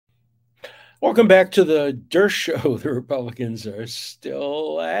Welcome back to the Dirt Show. The Republicans are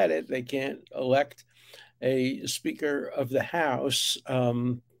still at it. They can't elect a Speaker of the House.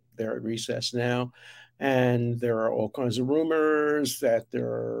 They're at recess now, and there are all kinds of rumors that there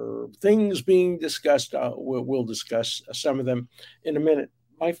are things being discussed. We'll discuss some of them in a minute.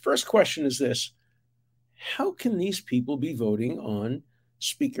 My first question is this: how can these people be voting on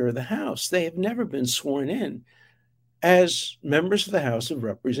Speaker of the House? They have never been sworn in as members of the House of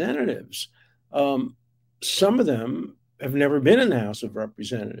Representatives. Um, some of them have never been in the House of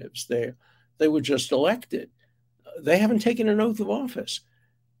Representatives. They were just elected. They haven't taken an oath of office.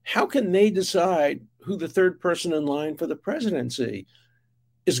 How can they decide who the third person in line for the presidency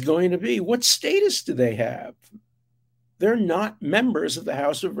is going to be? What status do they have? They're not members of the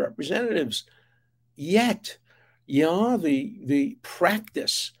House of Representatives yet. Yeah, the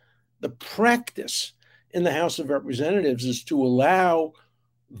practice in the House of Representatives is to allow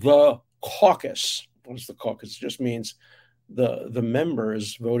the caucus. What does the caucus? It just means the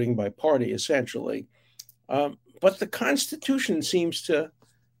members voting by party, essentially. But the Constitution seems to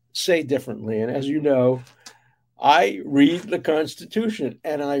say differently. And as you know, I read the Constitution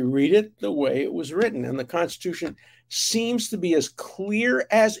and I read it the way it was written. And the Constitution seems to be as clear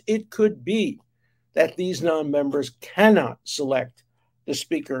as it could be that these non-members cannot select the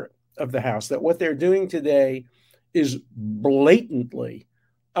Speaker of the House, that what they're doing today is blatantly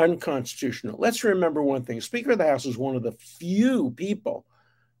unconstitutional. Let's remember one thing. Speaker of the House is one of the few people,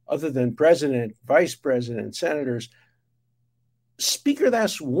 other than president, vice president, senators. Speaker of the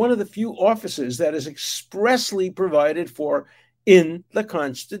House is one of the few offices that is expressly provided for in the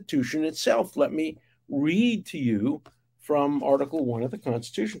Constitution itself. Let me read to you from Article 1 of the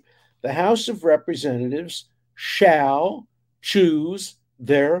Constitution. The House of Representatives shall choose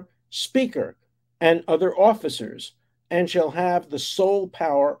their Speaker and other officers, and shall have the sole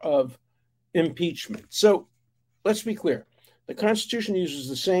power of impeachment. So let's be clear. The Constitution uses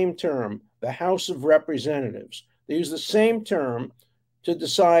the same term, the House of Representatives. They use the same term to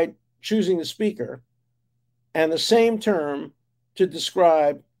decide choosing the Speaker, and the same term to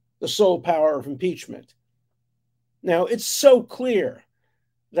describe the sole power of impeachment. Now, it's so clear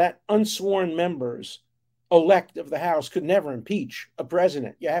that unsworn members elect of the House could never impeach a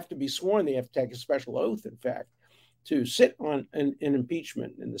president. You have to be sworn. They have to take a special oath, in fact, to sit on an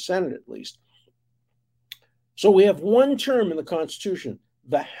impeachment in the Senate, at least. So we have one term in the Constitution: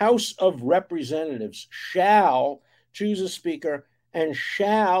 the House of Representatives shall choose a Speaker and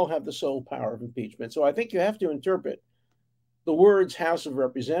shall have the sole power of impeachment. So I think you have to interpret the words House of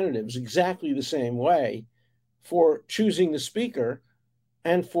Representatives exactly the same way for choosing the Speaker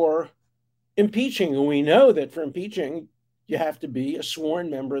and for impeaching. And we know that for impeaching, you have to be a sworn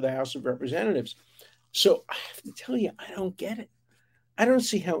member of the House of Representatives. So I have to tell you, I don't get it. I don't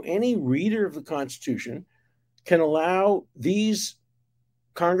see how any reader of the Constitution can allow these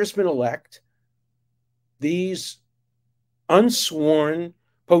congressmen-elect, these unsworn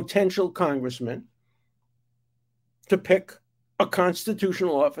potential congressmen, to pick a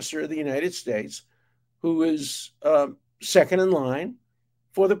constitutional officer of the United States who is second in line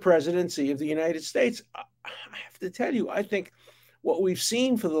for the presidency of the United States. I have to tell you, I think what we've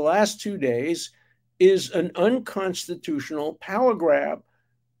seen for the last 2 days is an unconstitutional power grab,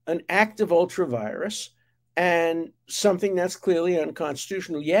 an act of ultravirus, and something that's clearly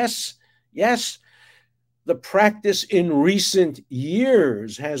unconstitutional. Yes, the practice in recent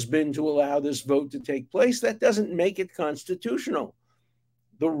years has been to allow this vote to take place. That doesn't make it constitutional.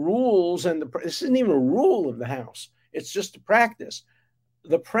 The rules and this isn't even a rule of the House. It's just a practice.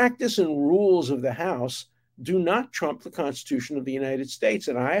 The practice and rules of the House do not trump the Constitution of the United States.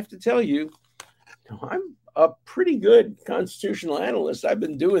 And I have to tell you, I'm a pretty good constitutional analyst. I've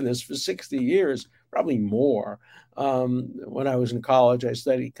been doing this for 60 years, probably more. When I was in college, I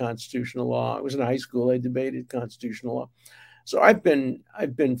studied constitutional law. I was in high school, I debated constitutional law. So I've been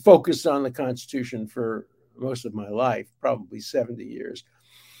focused on the Constitution for most of my life, probably 70 years.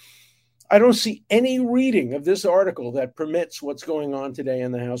 I don't see any reading of this article that permits what's going on today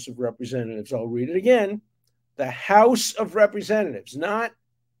in the House of Representatives. I'll read it again. The House of Representatives, not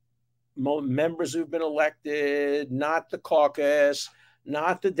members who've been elected, not the caucus,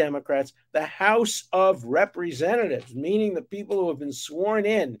 not the Democrats, the House of Representatives, meaning the people who have been sworn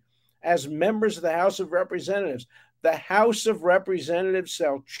in as members of the House of Representatives. The House of Representatives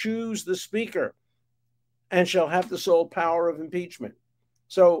shall choose the Speaker and shall have the sole power of impeachment.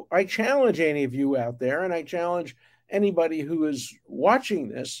 So I challenge any of you out there, and I challenge anybody who is watching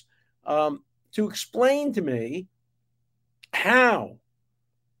this to explain to me how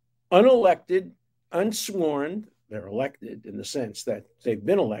unelected, unsworn, they're elected in the sense that they've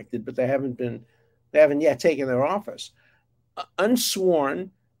been elected, but they haven't yet taken their office.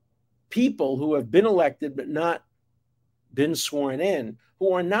 Unsworn people who have been elected but not been sworn in,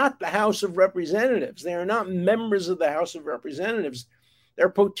 who are not the House of Representatives. They are not members of the House of Representatives. They're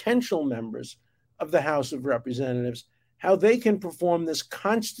potential members of the House of Representatives. How they can perform this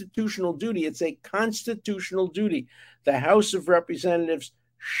constitutional duty. It's a constitutional duty. The House of Representatives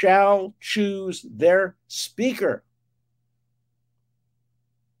shall choose their speaker.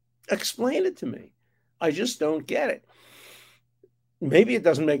 Explain it to me. I just don't get it. Maybe it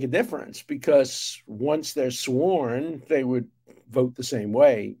doesn't make a difference because once they're sworn, they would vote the same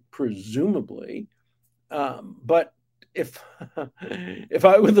way, presumably. But if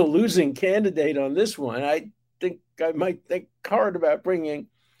I were the losing candidate on this one, I think I might think hard about bringing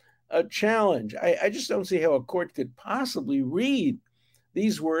a challenge. I just don't see how a court could possibly read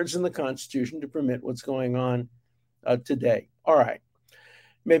these words in the Constitution to permit what's going on today. All right.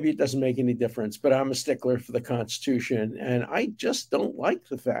 Maybe it doesn't make any difference, but I'm a stickler for the Constitution. And I just don't like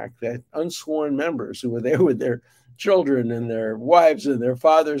the fact that unsworn members who are there with their children and their wives and their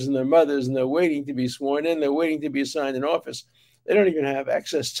fathers and their mothers, and they're waiting to be sworn in, they're waiting to be assigned an office. They don't even have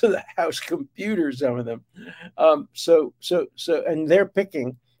access to the House computer, some of them. And they're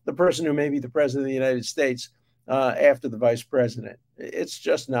picking the person who may be the president of the United States after the vice president. It's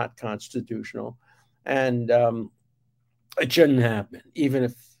just not constitutional. And it shouldn't happen, even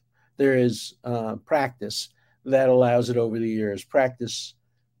if there is practice that allows it over the years. Practice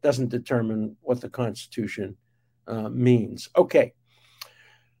doesn't determine what the Constitution means. Okay,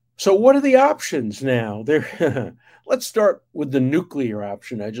 so what are the options now? Let's start with the nuclear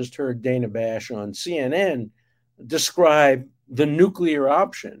option. I just heard Dana Bash on CNN describe the nuclear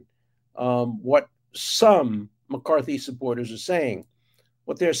option, what some McCarthy supporters are saying.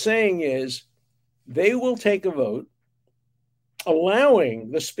 What they're saying is they will take a vote allowing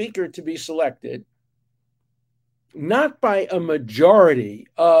the speaker to be selected not by a majority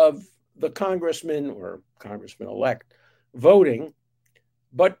of the congressman or congressman-elect voting,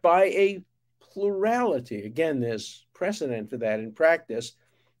 but by a plurality. Again, there's precedent for that in practice.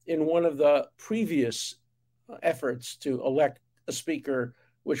 In one of the previous efforts to elect a speaker,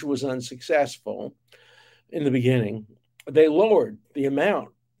 which was unsuccessful in the beginning, they lowered the amount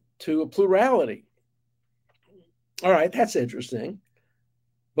to a plurality. All right, that's interesting.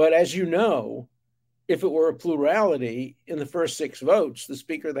 But as you know, if it were a plurality in the first 6 votes, the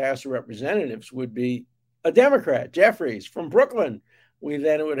Speaker of the House of Representatives would be a Democrat, Jeffries from Brooklyn. We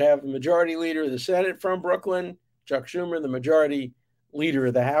then would have the majority leader of the Senate from Brooklyn, Chuck Schumer, the majority leader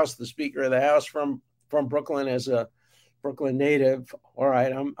of the House, the Speaker of the House from Brooklyn as a Brooklyn native. All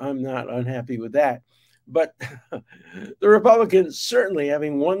right, I'm not unhappy with that. But the Republicans, certainly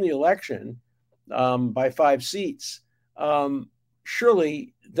having won the election by 5 seats,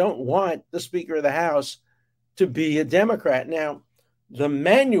 surely don't want the Speaker of the House to be a Democrat. Now, the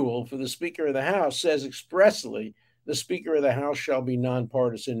manual for the Speaker of the House says expressly the Speaker of the House shall be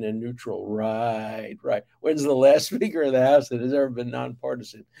nonpartisan and neutral. Right. When's the last Speaker of the House that has ever been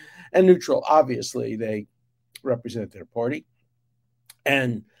nonpartisan and neutral? Obviously, they represent their party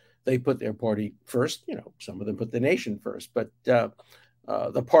and they put their party first. You know, some of them put the nation first, but the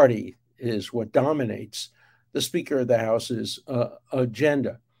party is what dominates the Speaker of the House's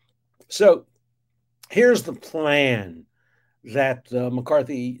agenda. So here's the plan that the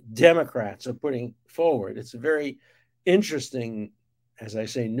McCarthy Democrats are putting forward. It's a very interesting, as I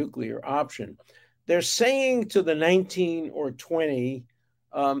say, nuclear option. They're saying to the 19 or 20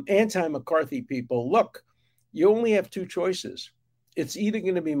 anti-McCarthy people, look, you only have 2 choices. It's either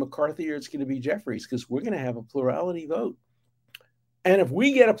going to be McCarthy or it's going to be Jeffries, because we're going to have a plurality vote. And if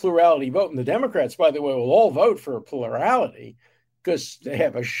we get a plurality vote, and the Democrats, by the way, will all vote for a plurality because they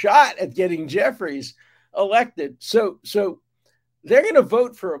have a shot at getting Jeffries elected. So they're going to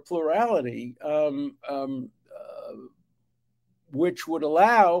vote for a plurality, which would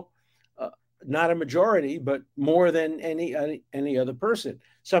allow not a majority, but more than any other person,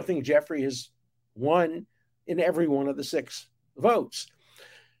 something Jeffrey has won in every one of the 6 votes.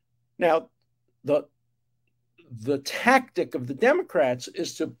 Now, the tactic of the Democrats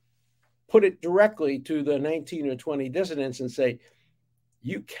is to put it directly to the 19 or 20 dissidents and say,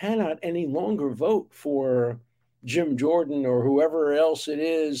 you cannot any longer vote for Jim Jordan or whoever else it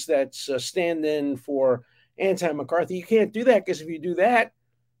is that's a stand-in for anti-McCarthy. You can't do that, because if you do that,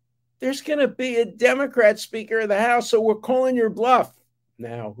 there's going to be a Democrat Speaker of the House, so we're calling your bluff.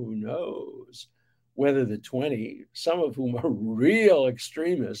 Now, who knows whether the 20, some of whom are real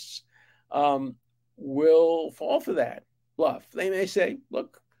extremists, will fall for that bluff. They may say,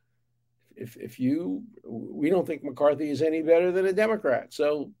 look, we don't think McCarthy is any better than a Democrat,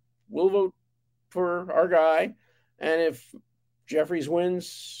 so we'll vote for our guy. And if Jeffries wins,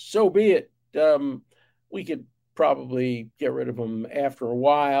 so be it. We could probably get rid of him after a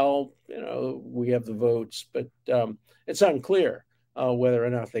while. We have the votes, but it's unclear whether or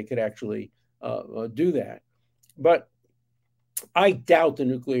not they could actually do that. But I doubt the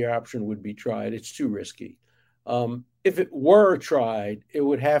nuclear option would be tried. It's too risky. If it were tried, it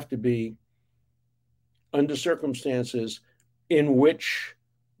would have to be under circumstances in which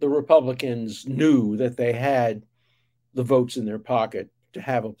the Republicans knew that they had the votes in their pocket to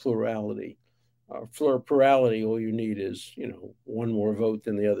have a plurality. For a plurality, all you need is, one more vote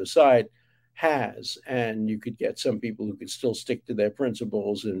than the other side has. And you could get some people who could still stick to their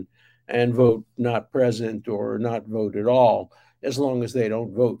principles and vote not present or not vote at all, as long as they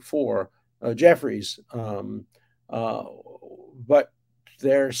don't vote for Jeffries. But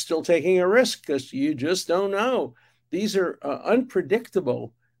they're still taking a risk because you just don't know. These are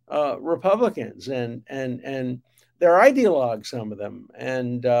unpredictable Republicans, and they're ideologues, some of them.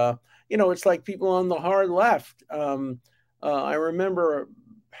 And, it's like people on the hard left. I remember,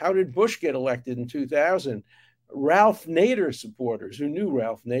 how did Bush get elected in 2000? Ralph Nader supporters, who knew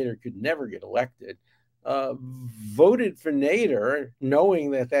Ralph Nader could never get elected, voted for Nader,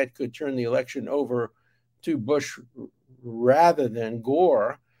 knowing that could turn the election over to Bush rather than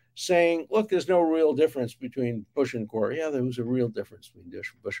Gore, saying, look, there's no real difference between Bush and Gore. Yeah, there was a real difference between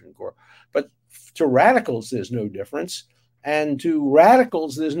Bush and Gore. But to radicals, there's no difference. And to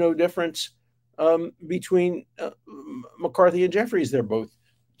radicals, there's no difference between McCarthy and Jeffries. They're both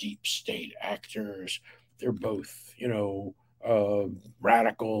deep state actors. They're both,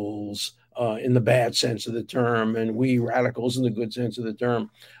 radicals in the bad sense of the term, and we radicals in the good sense of the term.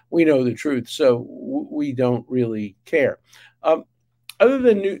 We know the truth, so we don't really care. Other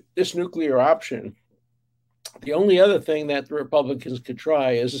than this nuclear option, the only other thing that the Republicans could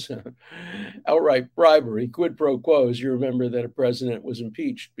try is outright bribery, quid pro quos. You remember that a president was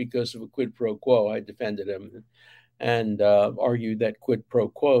impeached because of a quid pro quo. I defended him and argued that quid pro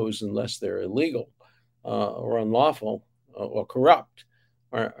quos, unless they're illegal or unlawful or corrupt,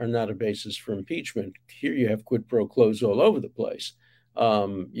 are not a basis for impeachment. Here you have quid pro quos all over the place.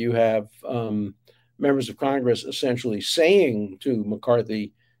 You have members of Congress essentially saying to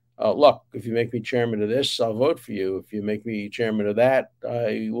McCarthy, look, if you make me chairman of this, I'll vote for you. If you make me chairman of that,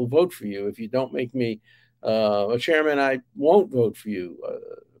 I will vote for you. If you don't make me a chairman, I won't vote for you.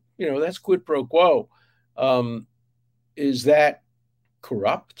 That's quid pro quo. Is that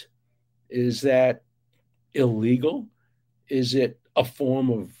corrupt? Is that illegal? Is it a form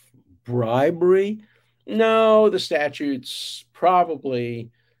of bribery? No, the statutes probably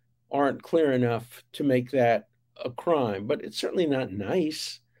aren't clear enough to make that a crime, but it's certainly not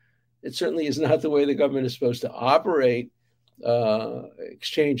nice. It certainly is not the way the government is supposed to operate,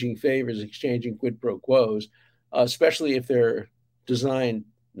 exchanging favors, exchanging quid pro quos, especially if they're designed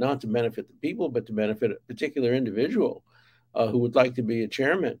not to benefit the people, but to benefit a particular individual who would like to be a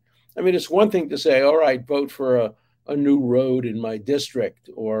chairman. I mean, it's one thing to say, all right, vote for a new road in my district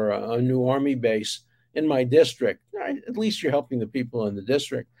or a new army base in my district. Right? At least you're helping the people in the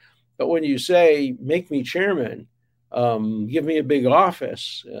district. But when you say, make me chairman, give me a big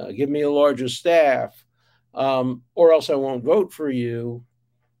office, give me a larger staff, or else I won't vote for you,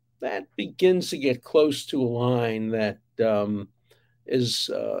 that begins to get close to a line that is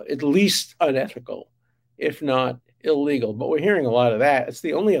at least unethical, if not illegal. But we're hearing a lot of that. It's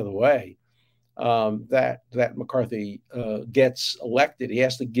the only other way that McCarthy gets elected. He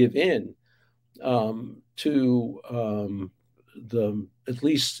has to give in to at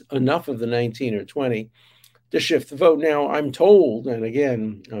least enough of the 19 or 20 to shift the vote. Now, I'm told, and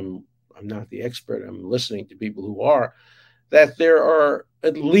again, I'm not the expert, I'm listening to people who are, that there are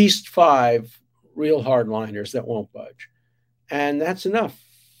at least 5 real hardliners that won't budge. And that's enough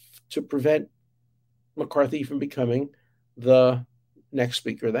to prevent McCarthy from becoming the next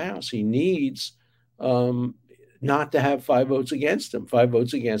Speaker of the House. He needs not to have 5 votes against him. 5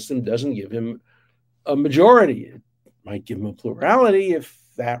 votes against him doesn't give him a majority. It might give him a plurality if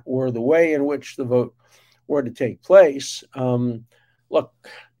that were the way in which the vote were to take place. Look,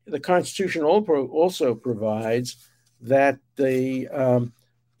 the Constitution also provides that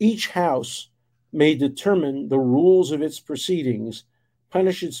each House may determine the rules of its proceedings,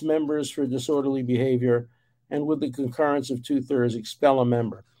 punish its members for disorderly behavior, and with the concurrence of 2/3, expel a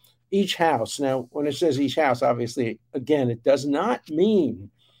member. Each House. Now, when it says each House, obviously, again, it does not mean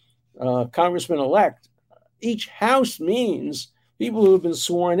Congressman-elect. Each House means people who have been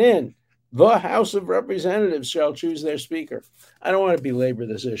sworn in. The House of Representatives shall choose their Speaker. I don't want to belabor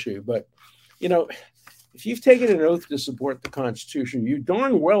this issue, but you know, if you've taken an oath to support the Constitution, you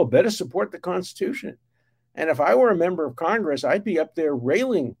darn well better support the Constitution. And if I were a member of Congress, I'd be up there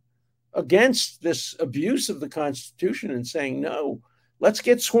railing against this abuse of the Constitution and saying, no, let's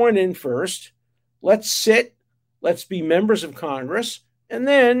get sworn in first. Let's sit. Let's be members of Congress. And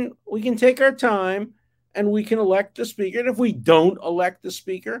then we can take our time and we can elect the speaker. And if we don't elect the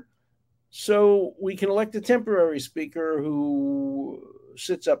speaker, so we can elect a temporary speaker who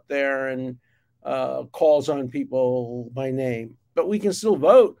sits up there and calls on people by name. But we can still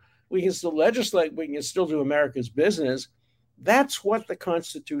vote. We can still legislate. We can still do America's business. That's what the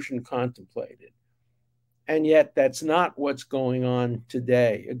Constitution contemplated. And yet that's not what's going on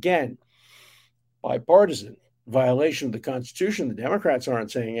today. Again, bipartisan violation of the Constitution. The Democrats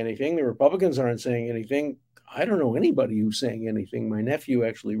aren't saying anything. The Republicans aren't saying anything. I don't know anybody who's saying anything. My nephew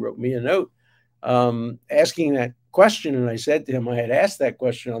actually wrote me a note asking that question. And I said to him, I had asked that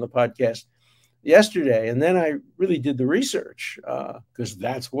question on the podcast yesterday. And then I really did the research because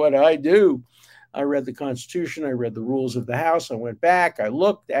that's what I do. I read the Constitution. I read the rules of the House. I went back. I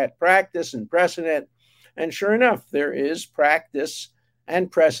looked at practice and precedent. And sure enough, there is practice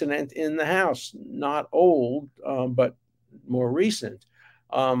and precedent in the House, not old, but more recent.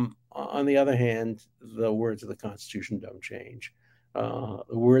 On the other hand, the words of the Constitution don't change. The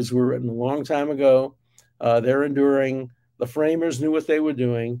words were written a long time ago. They're enduring. The framers knew what they were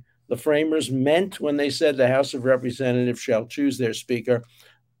doing. The framers meant when they said the House of Representatives shall choose their speaker.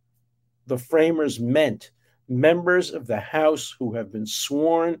 The framers meant members of the House who have been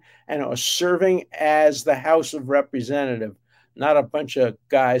sworn and are serving as the House of Representatives, not a bunch of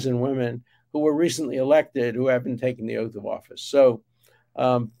guys and women who were recently elected who haven't taken the oath of office. So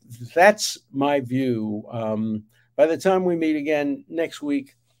that's my view. By the time we meet again next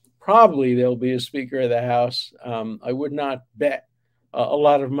week, probably there'll be a Speaker of the House. I would not bet a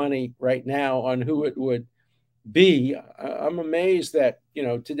lot of money right now on who it would be. I'm amazed that,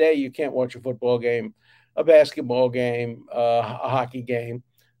 today you can't watch a football game, a basketball game, a hockey game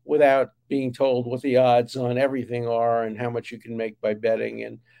without being told what the odds on everything are and how much you can make by betting.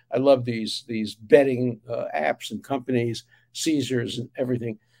 And I love these betting apps and companies, Caesars and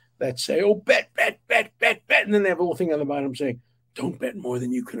everything, that say, oh, bet. And then they have a little thing on the bottom saying, don't bet more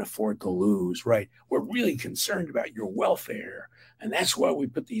than you can afford to lose, right? We're really concerned about your welfare. And that's why we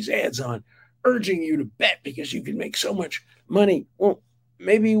put these ads on, urging you to bet because you can make so much money. Well,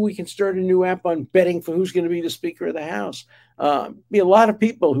 maybe we can start a new app on betting for who's going to be the Speaker of the House. Be a lot of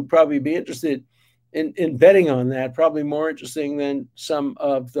people who probably be interested in betting on that, probably more interesting than some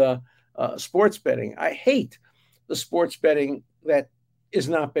of the sports betting. I hate the sports betting that is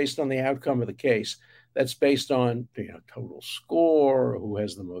not based on the outcome of the case. That's based on total score, or who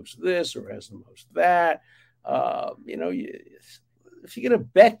has the most of this or has the most of that. If you're going to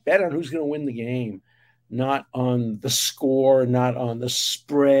bet on who's going to win the game, not on the score, not on the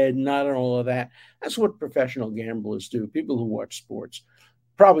spread, not on all of that. That's what professional gamblers do. People who watch sports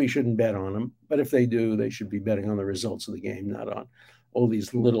probably shouldn't bet on them, but if they do, they should be betting on the results of the game, not on all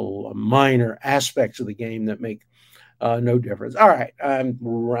these little minor aspects of the game that make no difference. All right, I'm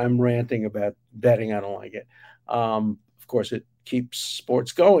ranting about betting. I don't like it. Of course, it keeps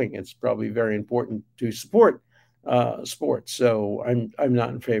sports going. It's probably very important to support sports. So I'm not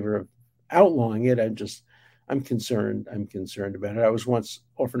in favor of outlawing it. I'm concerned. I'm concerned about it. I was once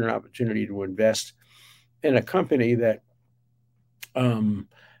offered an opportunity to invest in a company that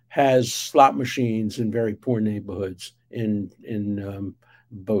has slot machines in very poor neighborhoods, in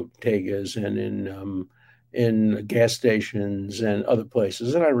bodegas and in gas stations and other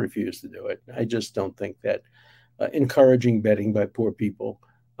places, and I refuse to do it. I just don't think that encouraging betting by poor people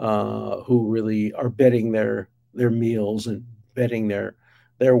who really are betting their meals and betting their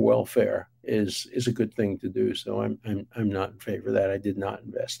welfare is a good thing to do. So I'm not in favor of that. I did not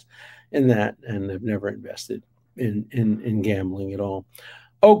invest in that, and I've never invested in gambling at all.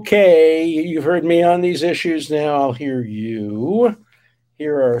 Okay, you've heard me on these issues. Now I'll hear you.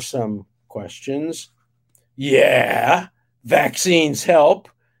 Here are some questions. Yeah, vaccines help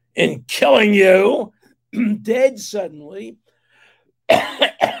in killing you dead suddenly.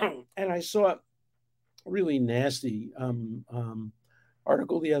 And I saw a really nasty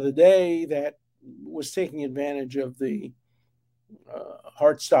article the other day that was taking advantage of the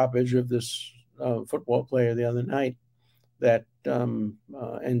heart stoppage of this football player the other night that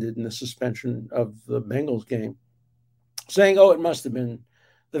ended in the suspension of the Bengals game, saying, oh, it must have been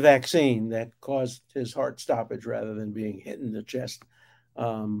the vaccine that caused his heart stoppage rather than being hit in the chest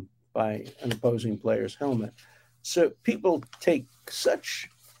by an opposing player's helmet. So people take such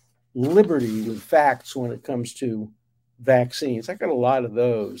liberty with facts when it comes to vaccines. I got a lot of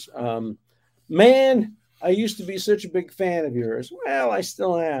those. Man, I used to be such a big fan of yours. Well, I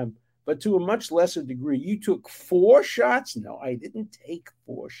still am, but to a much lesser degree. You took 4 shots? No, I didn't take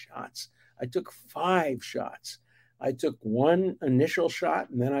 4 shots. I took 5 shots. I took 1 initial shot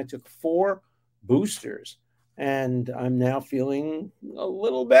and then I took 4 boosters. And I'm now feeling a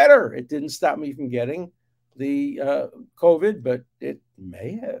little better. It didn't stop me from getting the COVID, but it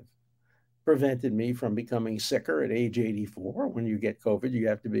may have prevented me from becoming sicker at age 84. When you get COVID, you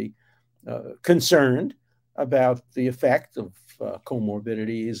have to be concerned about the effect of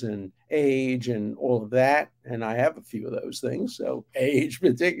comorbidities and age and all of that. And I have a few of those things, so age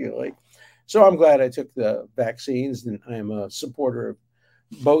particularly. So I'm glad I took the vaccines, and I'm a supporter of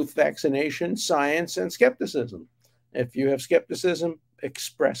both vaccination, science, and skepticism. If you have skepticism,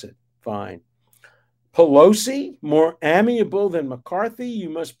 express it. Fine. Pelosi, more amiable than McCarthy? You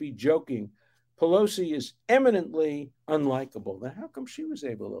must be joking. Pelosi is eminently unlikable. Now, how come she was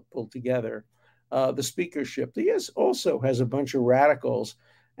able to pull together the speakership? The U.S. also has a bunch of radicals.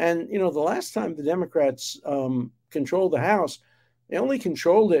 And, the last time the Democrats controlled the House, they only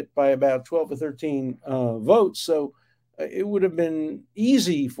controlled it by about 12 or 13 votes. So it would have been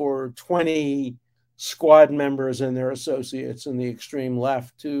easy for 20 squad members and their associates in the extreme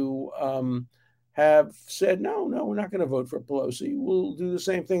left to have said, no, we're not going to vote for Pelosi. We'll do the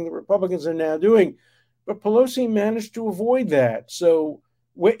same thing the Republicans are now doing. But Pelosi managed to avoid that. So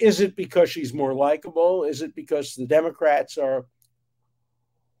is it because she's more likable? Is it because the Democrats are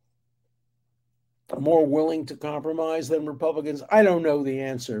more willing to compromise than Republicans? I don't know the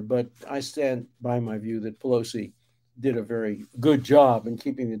answer, but I stand by my view that Pelosi did a very good job in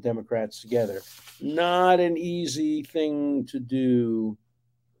keeping the Democrats together. Not an easy thing to do.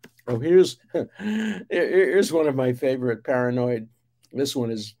 Oh, here's one of my favorite paranoid. This one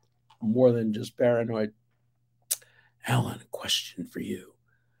is more than just paranoid. Alan, a question for you.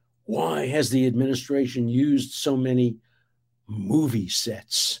 Why has the administration used so many movie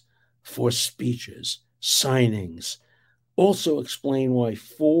sets for speeches, signings? Also explain why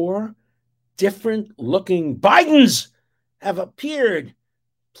 4 different looking Bidens have appeared.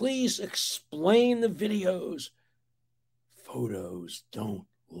 Please explain the videos. Photos don't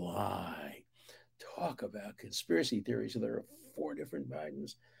lie. Talk about conspiracy theories. So there are 4 different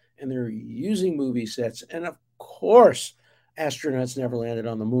Bidens, and they're using movie sets. And of course, astronauts never landed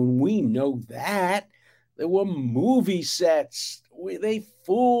on the moon. We know that. There were movie sets. They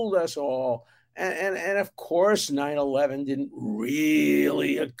fooled us all. And of course, 9/11 didn't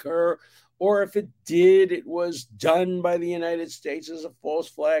really occur. Or if it did, it was done by the United States as a false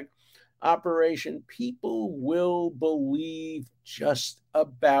flag operation. People will believe just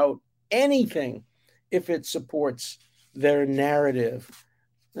about anything if it supports their narrative.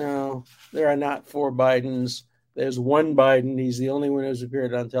 No, there are not 4 Bidens. There's 1 Biden. He's the only one who's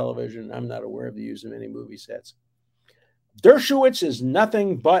appeared on television. I'm not aware of the use of any movie sets. Dershowitz is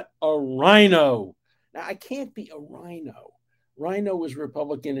nothing but a rhino. Now, I can't be a rhino. Rhino is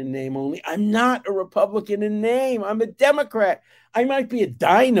Republican in name only. I'm not a Republican in name. I'm a Democrat. I might be a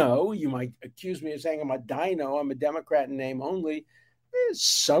dino. You might accuse me of saying I'm a dino. I'm a Democrat in name only. There's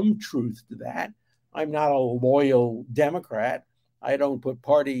some truth to that. I'm not a loyal Democrat. I don't put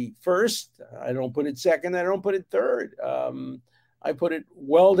party first. I don't put it second. I don't put it third. I put it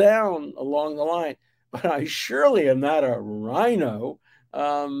well down along the line. But I surely am not a rhino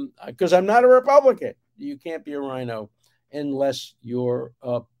because I'm not a Republican. You can't be a rhino unless you're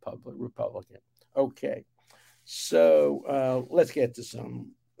a public Republican. Okay, so let's get to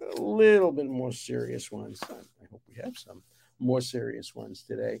a little bit more serious ones. I hope we have some more serious ones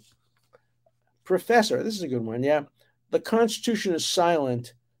today. Professor, this is a good one, yeah. The Constitution is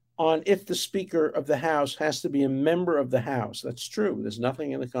silent on if the Speaker of the House has to be a member of the House. That's true. There's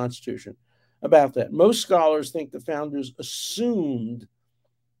nothing in the Constitution about that. Most scholars think the founders assumed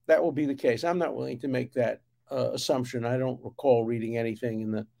that will be the case. I'm not willing to make that assumption. I don't recall reading anything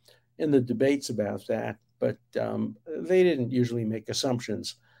in the debates about that, but they didn't usually make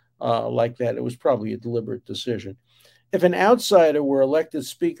assumptions like that. It was probably a deliberate decision. If an outsider were elected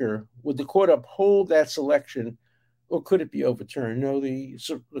speaker, would the court uphold that selection, or could it be overturned? No, the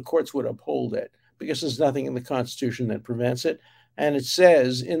courts would uphold it because there's nothing in the Constitution that prevents it. And it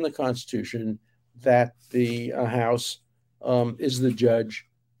says in the Constitution that the House is the judge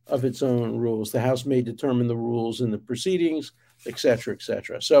of its own rules. The House may determine the rules in the proceedings, et cetera, et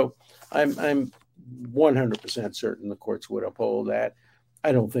cetera. So I'm 100% certain the courts would uphold that.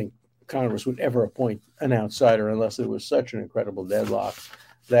 I don't think Congress would ever appoint an outsider unless there was such an incredible deadlock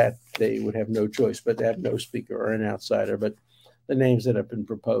that they would have no choice but to have no speaker or an outsider. But the names that have been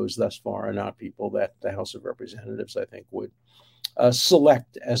proposed thus far are not people that the House of Representatives, I think, would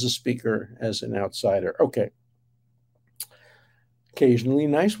select as a speaker as an outsider. Okay. Occasionally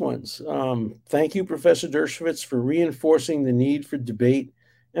nice ones. Thank you, Professor Dershowitz, for reinforcing the need for debate,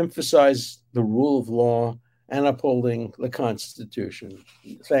 emphasize the rule of law, and upholding the Constitution.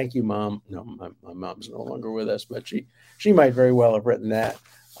 Thank you, Mom. No, my mom's no longer with us, but she might very well have written that.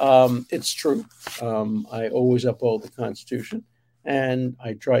 It's true. I always uphold the Constitution, and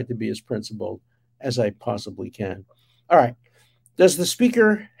I try to be as principled as I possibly can. All right. Does the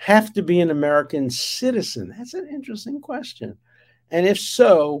speaker have to be an American citizen? That's an interesting question. And if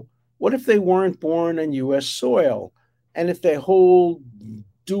so, what if they weren't born on U.S. soil? And if they hold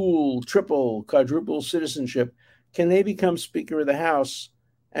dual, triple, quadruple citizenship, can they become Speaker of the House?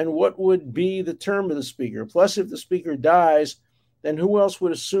 And what would be the term of the Speaker? Plus, if the Speaker dies, then who else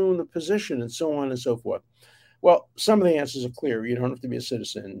would assume the position, and so on and so forth? Well, some of the answers are clear. You don't have to be a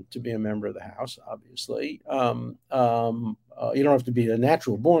citizen to be a member of the House, obviously. You don't have to be a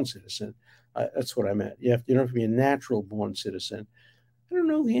natural-born citizen. That's what I meant. You don't have to be a natural-born citizen. I don't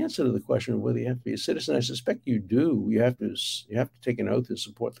know the answer to the question of whether you have to be a citizen. I suspect you do. You have to take an oath to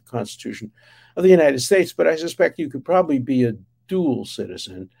support the Constitution of the United States, but I suspect you could probably be a dual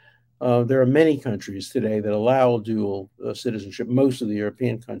citizen. There are many countries today that allow dual citizenship. Most of the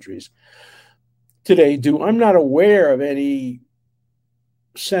European countries today do. I'm not aware of any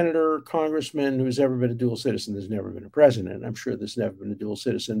senator, congressman who's ever been a dual citizen. There's never been a president. I'm sure there's never been a dual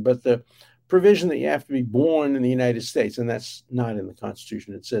citizen. But the provision that you have to be born in the United States, and that's not in the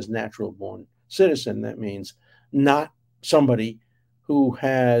Constitution. It says natural born citizen. That means not somebody who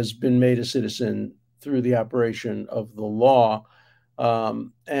has been made a citizen through the operation of the law, but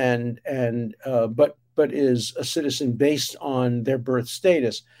is a citizen based on their birth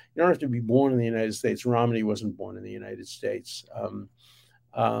status. You don't have to be born in the United States. Romney wasn't born in the United States.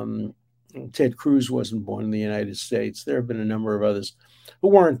 Ted Cruz wasn't born in the United States. There have been a number of others who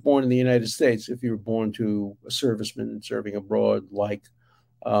weren't born in the United States. If you were born to a serviceman serving abroad, like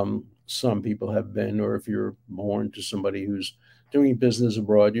some people have been, or if you're born to somebody who's doing business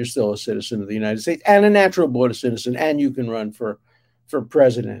abroad, you're still a citizen of the United States and a natural-born citizen, and you can run for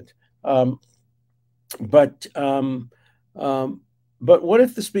president. But what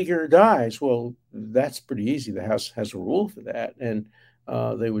if the speaker dies? Well, that's pretty easy. The House has a rule for that, and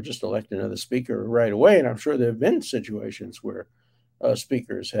they would just elect another speaker right away. And I'm sure there have been situations where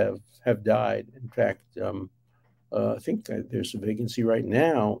speakers have died. In fact, I think there's a vacancy right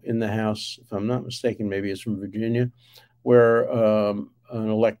now in the House, if I'm not mistaken, maybe it's from Virginia, where an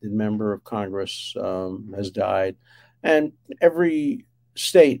elected member of Congress has died. And every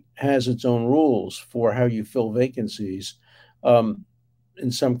state has its own rules for how you fill vacancies. In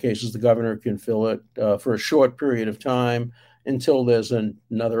some cases, the governor can fill it for a short period of time until there's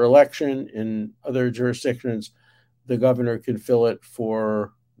another election. In other jurisdictions, the governor can fill it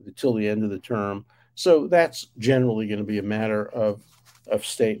for till the end of the term. So that's generally going to be a matter of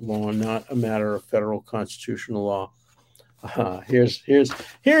state law, not a matter of federal constitutional law.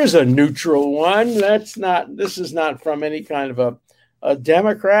 Here's a neutral one. This is not from any kind of a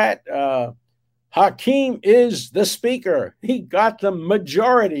Democrat. Hakeem is the speaker. He got the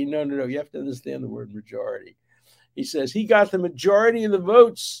majority. No. You have to understand the word majority. He says he got the majority of the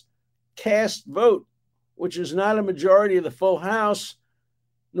votes cast vote, which is not a majority of the full House,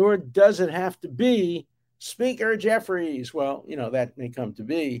 nor does it have to be Speaker Jeffries. Well, that may come to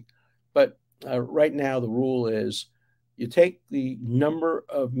be, but right now the rule is you take the number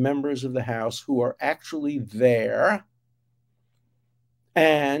of members of the House who are actually there,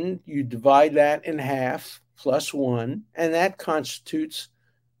 and you divide that in half plus one, and that constitutes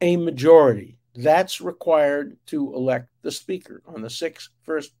a majority. That's required to elect the speaker. On the 6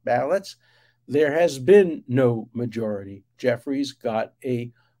 first ballots, there has been no majority. Jeffries got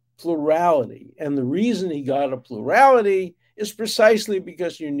a plurality. And the reason he got a plurality is precisely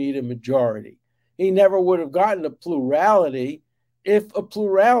because you need a majority. He never would have gotten a plurality if a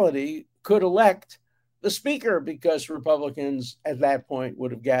plurality could elect the speaker, because Republicans at that point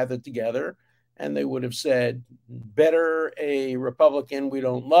would have gathered together and they would have said, better a Republican we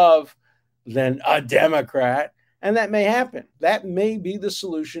don't love than a Democrat. And that may happen. That may be the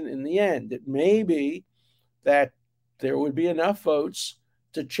solution in the end. It may be that there would be enough votes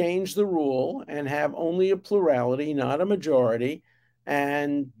to change the rule and have only a plurality, not a majority.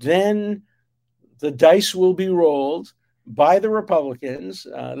 And then the dice will be rolled by the Republicans.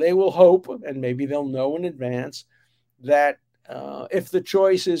 They will hope, and maybe they'll know in advance, that if the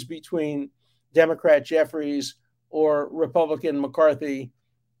choice is between Democrat Jeffries or Republican McCarthy,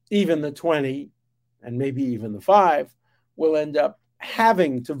 even the 20 and maybe even the 5 will end up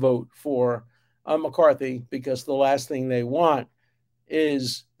having to vote for McCarthy, because the last thing they want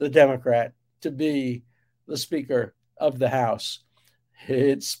is the Democrat to be the Speaker of the House.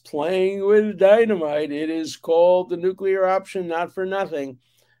 It's playing with dynamite. It is called the nuclear option, not for nothing.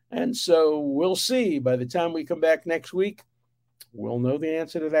 And so we'll see. By the time we come back next week, we'll know the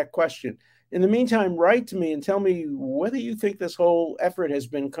answer to that question. In the meantime, write to me and tell me whether you think this whole effort has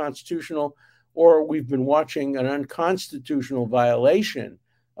been constitutional or we've been watching an unconstitutional violation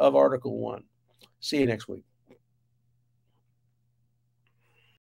of Article 1. See you next week.